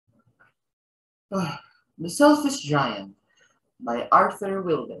The Selfish Giant by Arthur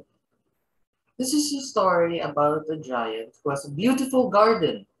Wilden. This is a story about a giant who has a beautiful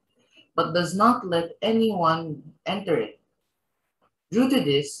garden but does not let anyone enter it. Due to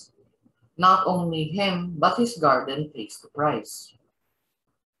this, not only him but his garden pays the price.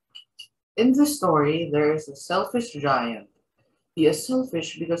 In this story, there is a selfish giant. He is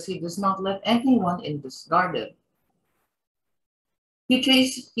selfish because he does not let anyone in this garden. He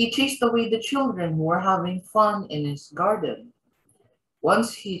chased away the children who were having fun in his garden.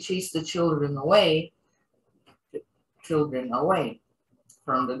 Once he chased the children away from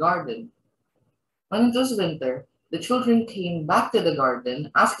the garden. When it was winter, the children came back to the garden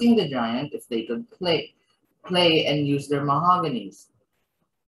asking the giant if they could play and use their mahoganies.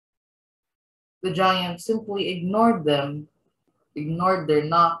 The giant simply ignored their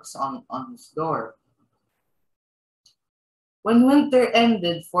knocks on his door. When winter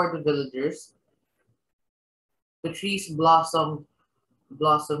ended for the villagers, the trees blossomed,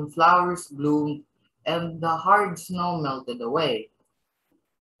 flowers bloomed, and the hard snow melted away.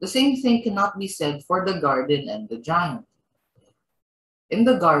 The same thing cannot be said for the garden and the giant. In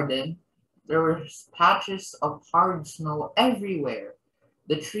the garden, there were patches of hard snow everywhere.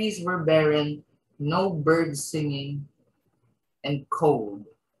 The trees were barren, no birds singing, and cold.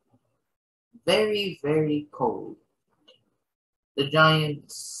 Very, very cold. The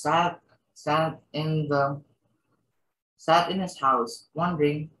giant sat in his house,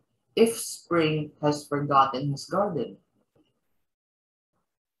 wondering if spring has forgotten his garden.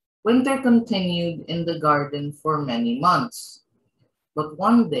 Winter continued in the garden for many months, but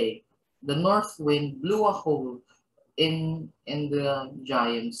one day the north wind blew a hole in the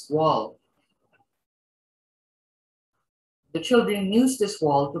giant's wall. The children used this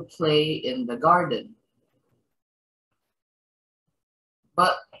wall to play in the garden,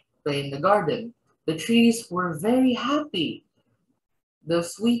 but play in the garden. The trees were very happy. The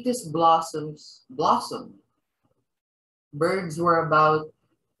sweetest blossoms blossomed. Birds were about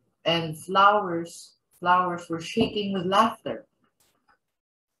and flowers were shaking with laughter.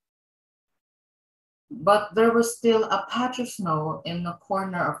 But there was still a patch of snow in the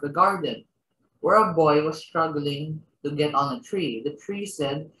corner of the garden where a boy was struggling to get on a tree. The tree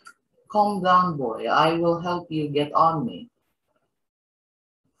said, "Calm down, boy, I will help you get on me."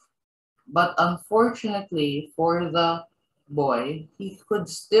 But unfortunately for the boy, he could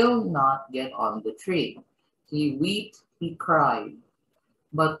still not get on the tree. He wept, he cried.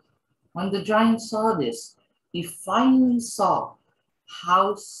 But when the giant saw this, he finally saw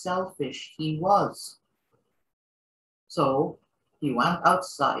how selfish he was. So he went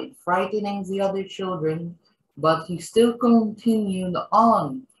outside, frightening the other children, but he still continued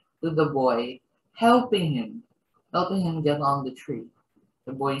on to the boy, helping him get on the tree.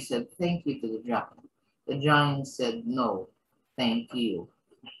 The boy said thank you to the giant. The giant said no, thank you.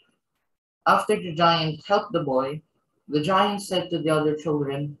 After the giant helped the boy, the giant said to the other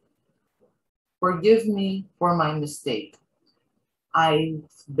children, "Forgive me for my mistake. I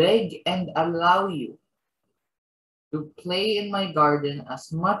beg and allow you to play in my garden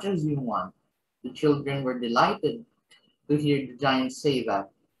as much as you want." The children were delighted to hear the giant say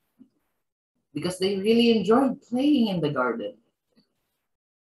that because they really enjoyed playing in the garden.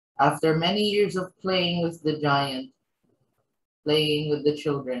 After many years of playing with the giant, playing with the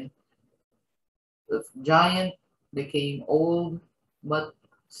children, the giant became old but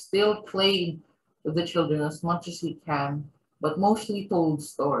still played with the children as much as he can, but mostly told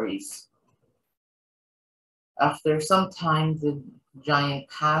stories. After some time, the giant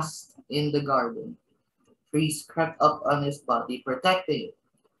passed in the garden. Trees crept up on his body, protecting it.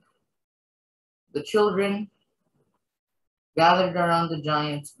 The children gathered around the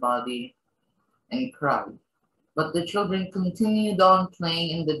giant's body and cried. But the children continued on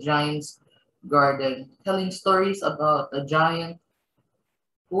playing in the giant's garden, telling stories about a giant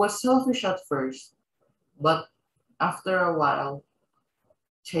who was selfish at first, but after a while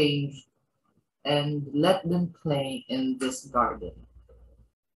changed and let them play in this garden.